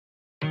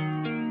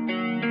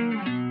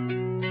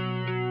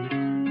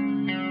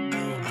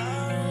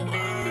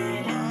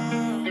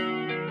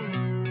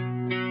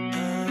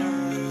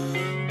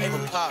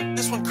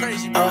one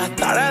crazy, bro. Oh, I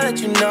thought I'd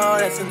let you know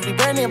that since we've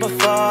been here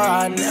before,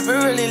 I never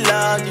really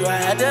loved you, I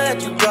had to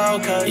let you go.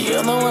 Cause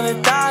you're the one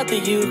that thought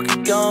that you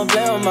could go and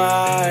play with my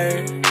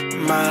heart,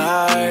 my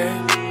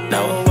heart.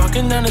 Now we're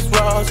walking down this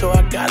road, so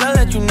I gotta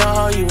let you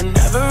know you were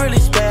never really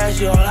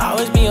special, I'll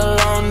always be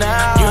alone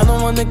now. You're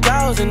the one that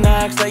goes and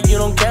acts like you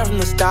don't care from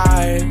the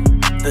start,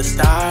 the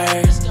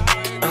start.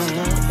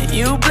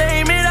 You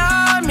blame it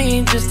on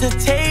me just to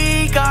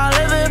take all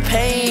of the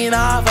pain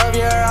off of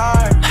your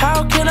heart.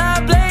 How can I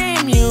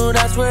blame you?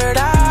 That's what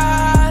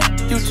I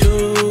do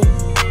too.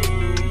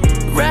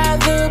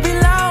 Rather be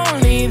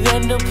lonely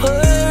than to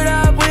put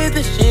up with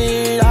the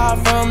shit all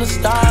from the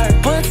start.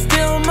 But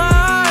still my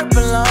heart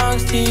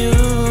belongs to you.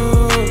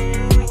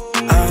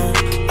 Oh,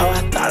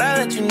 I thought I'd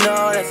let you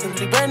know that since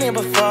we've been here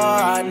before,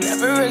 I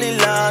never really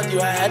loved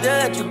you, I had to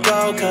let you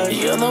go. Cause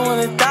you're the one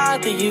that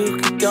thought that you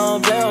could go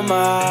and play with my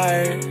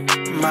heart,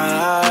 my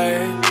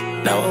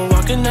heart. Now we're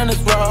walking down this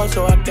road,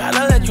 so I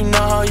gotta let you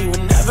know you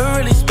were never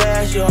really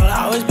special,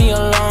 I'll always be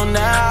alone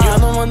now. You're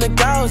the one that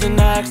goes and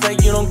acts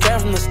like you don't care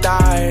from the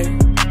start,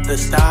 the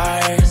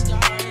start.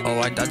 Oh,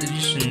 I thought that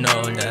you should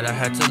know that I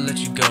had to let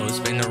you go. It's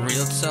been a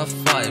real tough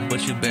fight,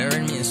 but you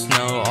buried me in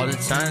snow. All the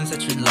times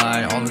that you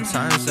lied, all the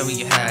times that we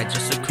had,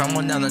 just to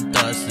crumble down the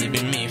dust,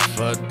 leaving me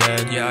for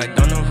dead. Yeah, I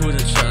don't know who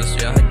to trust,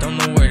 yeah, I don't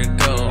know where to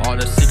go. All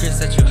the secrets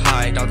that you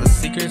hide, all the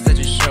secrets that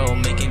you show,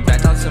 making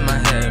bad thoughts in my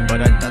head.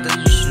 But I thought that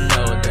you should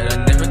know that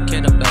I never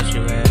cared about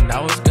you, and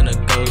I was gonna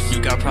ghost.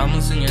 You got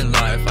problems in your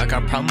life, I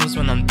got problems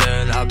when I'm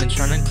dead. I've been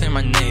trying to clear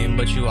my name,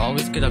 but you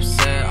always get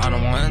upset. I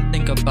don't wanna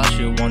think about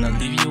you, wanna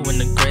leave you in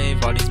the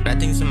grave. All these bad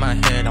things in my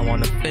head, I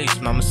wanna face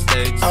my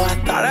mistakes. Oh, I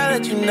thought I'd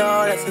let you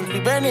know that since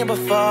we've been here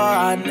before,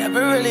 I never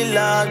really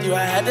loved you,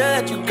 I had to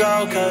let you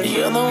go. Cause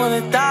you're the one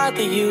that thought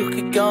that you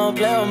could go and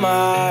play with my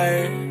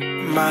heart,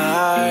 my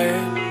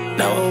heart.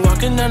 Now we're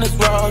walking down this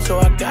road, so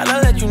I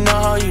gotta let you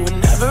know you were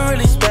never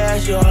really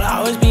special, I'll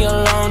always be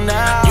alone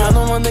now. You're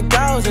the one that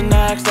goes and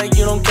acts like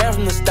you don't care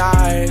from the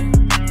start,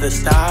 the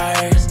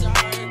start.